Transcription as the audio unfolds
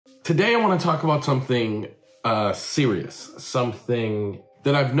Today I want to talk about something serious, something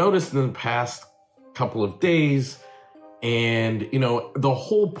that I've noticed in the past couple of days. And, the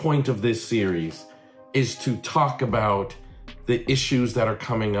whole point of this series is to talk about the issues that are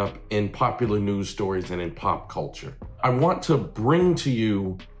coming up in popular news stories and in pop culture. I want to bring to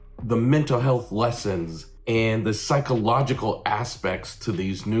you the mental health lessons and the psychological aspects to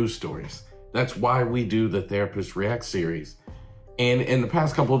these news stories. That's why we do the Therapist React series. And in the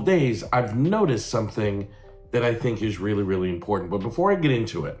past couple of days, I've noticed something that I think is really, really important. But before I get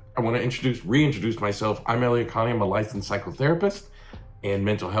into it, I want to reintroduce myself. I'm Elliott Connie. I'm a licensed psychotherapist, and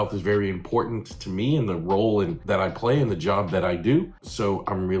mental health is very important to me and the role that I play and the job that I do. So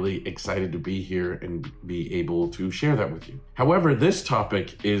I'm really excited to be here and be able to share that with you. However, this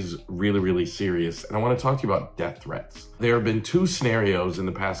topic is really, really serious, and I want to talk to you about death threats. There have been two scenarios in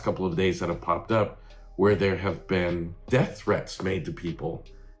the past couple of days that have popped up where there have been death threats made to people,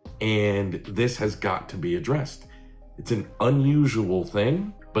 and this has got to be addressed. It's an unusual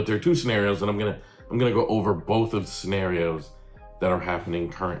thing, but there are two scenarios, and I'm gonna go over both of the scenarios that are happening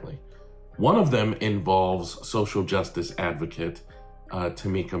currently. One of them involves social justice advocate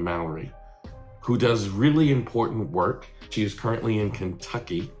Tamika Mallory, who does really important work. She is currently in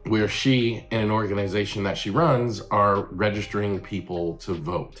Kentucky, where she and an organization that she runs are registering people to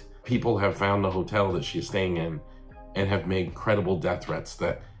vote. People have found the hotel that she's staying in and have made credible death threats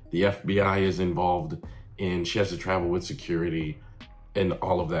that the FBI is involved in. She has to travel with security and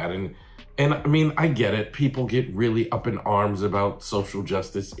all of that. And I mean, I get it. People get really up in arms about social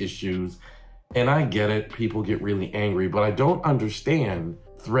justice issues. And I get it. People get really angry, but I don't understand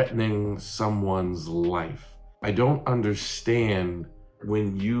threatening someone's life. I don't understand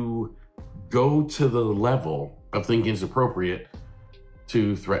when you go to the level of thinking it's appropriate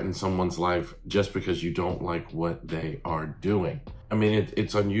to threaten someone's life just because you don't like what they are doing. I mean,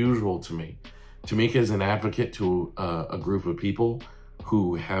 it's unusual to me. Tamika is an advocate to a group of people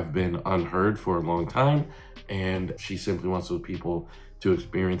who have been unheard for a long time, and she simply wants those people to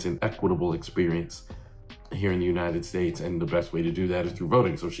experience an equitable experience here in the United States, and the best way to do that is through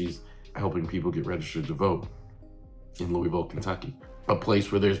voting. So she's helping people get registered to vote in Louisville, Kentucky, a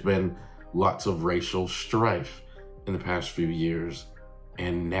place where there's been lots of racial strife in the past few years.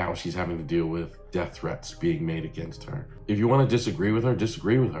 And now she's having to deal with death threats being made against her. If you want to disagree with her,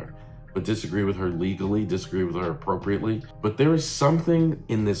 disagree with her. But disagree with her legally, disagree with her appropriately. But there is something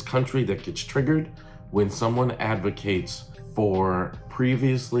in this country that gets triggered when someone advocates for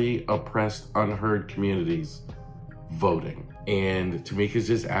previously oppressed, unheard communities voting. And Tamika's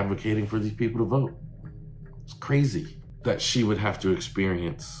just advocating for these people to vote. It's crazy that she would have to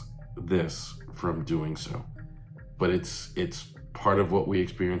experience this from doing so. But it's part of what we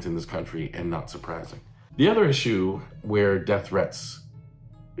experience in this country, and not surprising. The other issue where death threats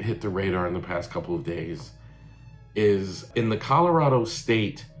hit the radar in the past couple of days is in the Colorado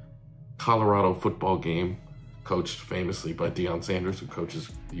football game, coached famously by Deion Sanders, who coaches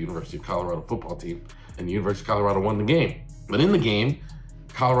the University of Colorado football team, and the University of Colorado won the game. But in the game,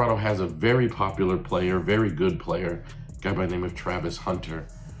 Colorado has a very popular player, very good player, a guy by the name of Travis Hunter,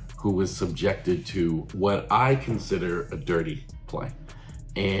 who was subjected to what I consider a dirty play.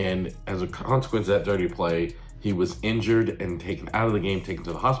 And as a consequence of that dirty play, he was injured and taken out of the game, taken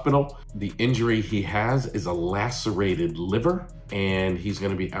to the hospital. The injury he has is a lacerated liver, and he's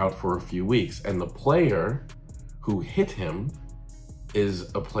gonna be out for a few weeks. And the player who hit him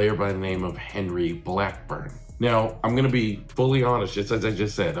is a player by the name of Henry Blackburn. Now, I'm gonna be fully honest, just as I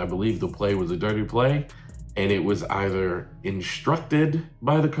just said, I believe the play was a dirty play, and it was either instructed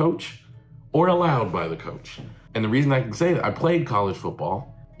by the coach or allowed by the coach. And the reason I can say that, I played college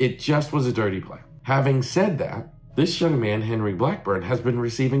football, it just was a dirty play. Having said that, this young man, Henry Blackburn, has been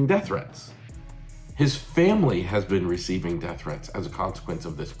receiving death threats. His family has been receiving death threats as a consequence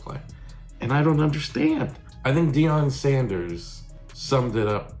of this play. And I don't understand. I think Deion Sanders summed it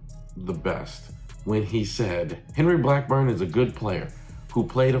up the best when he said, Henry Blackburn is a good player who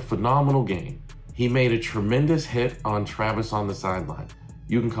played a phenomenal game. He made a tremendous hit on Travis on the sideline.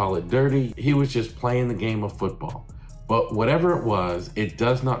 You can call it dirty. He was just playing the game of football. But whatever it was, it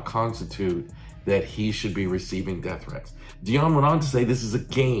does not constitute that he should be receiving death threats. Deion went on to say this is a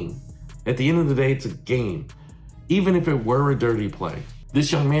game. At the end of the day, it's a game. Even if it were a dirty play,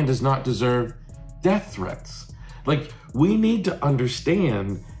 this young man does not deserve death threats. Like, we need to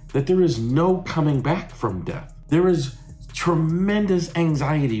understand that there is no coming back from death. There is tremendous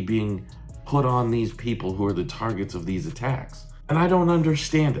anxiety being put on these people who are the targets of these attacks. And I don't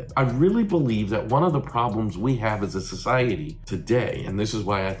understand it. I really believe that one of the problems we have as a society today, and this is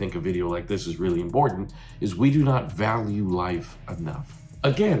why I think a video like this is really important, is we do not value life enough.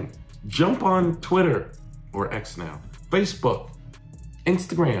 Again, Jump on Twitter, or X now, Facebook,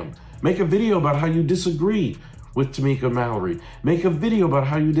 Instagram. Make a video about how you disagree with Tamika Mallory. Make a video about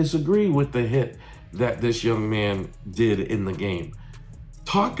how you disagree with the hit that this young man did in the game.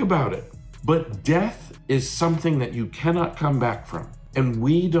 Talk about it. But death is something that you cannot come back from. And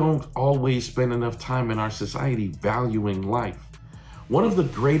we don't always spend enough time in our society valuing life. One of the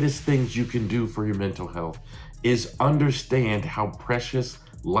greatest things you can do for your mental health is understand how precious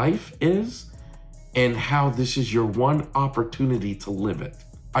life is and how this is your one opportunity to live it.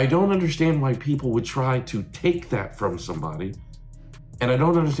 I don't understand why people would try to take that from somebody. And I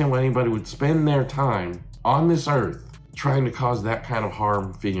don't understand why anybody would spend their time on this earth trying to cause that kind of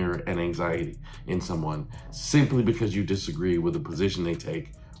harm, fear, and anxiety in someone simply because you disagree with the position they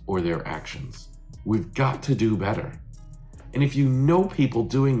take or their actions. We've got to do better. And if you know people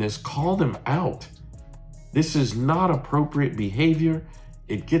doing this, call them out. This is not appropriate behavior.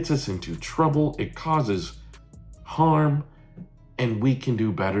 It gets us into trouble. It causes harm. And we can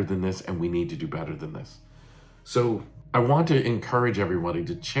do better than this, and we need to do better than this. So I want to encourage everybody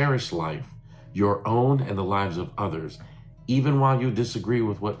to cherish life, your own and the lives of others. Even while you disagree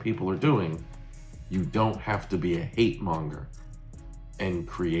with what people are doing, you don't have to be a hate monger and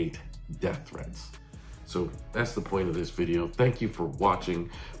create death threats. So that's the point of this video. Thank you for watching.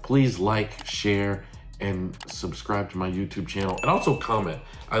 Please like, share, and subscribe to my YouTube channel, and also comment.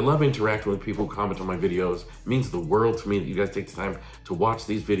 I love interacting with people who comment on my videos. It means the world to me that you guys take the time to watch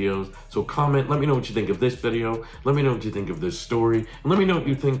these videos. So comment, let me know what you think of this video. Let me know what you think of this story. And let me know what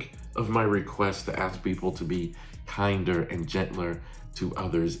you think of my request to ask people to be kinder and gentler to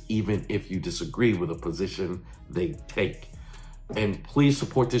others, even if you disagree with a position they take. And please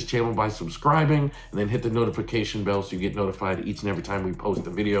support this channel by subscribing and then hit the notification bell so you get notified each and every time we post a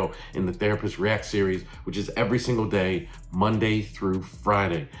video in the Therapist React series, which is every single day, Monday through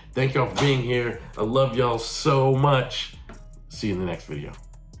Friday. Thank y'all for being here. I love y'all so much. See you in the next video.